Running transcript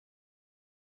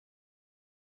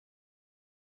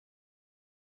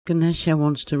Ganesha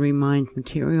wants to remind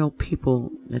material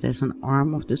people that as an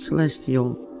arm of the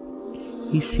celestial,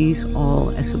 he sees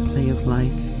all as a play of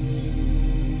light.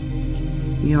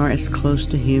 We are as close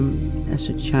to him as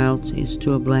a child is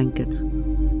to a blanket,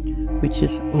 which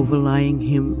is overlying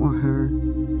him or her.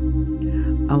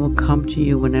 I will come to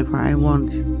you whenever I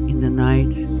want, in the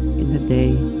night, in the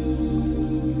day.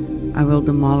 I will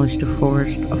demolish the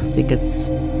forest of thickets.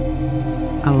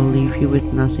 I will leave you with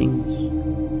nothing,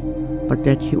 but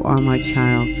that you are my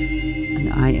child,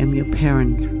 and I am your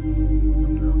parent.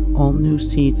 All new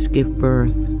seeds give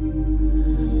birth,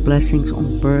 blessings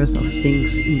on birth of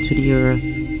things into the earth.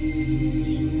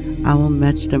 I will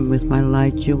match them with my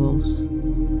light jewels,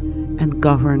 and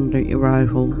govern their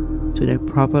arrival to their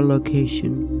proper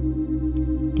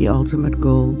location, the ultimate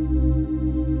goal,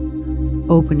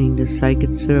 opening the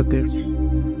psychic circuit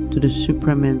to the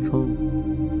supramental.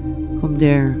 From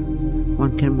there,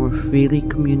 one can more freely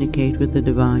communicate with the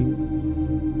divine.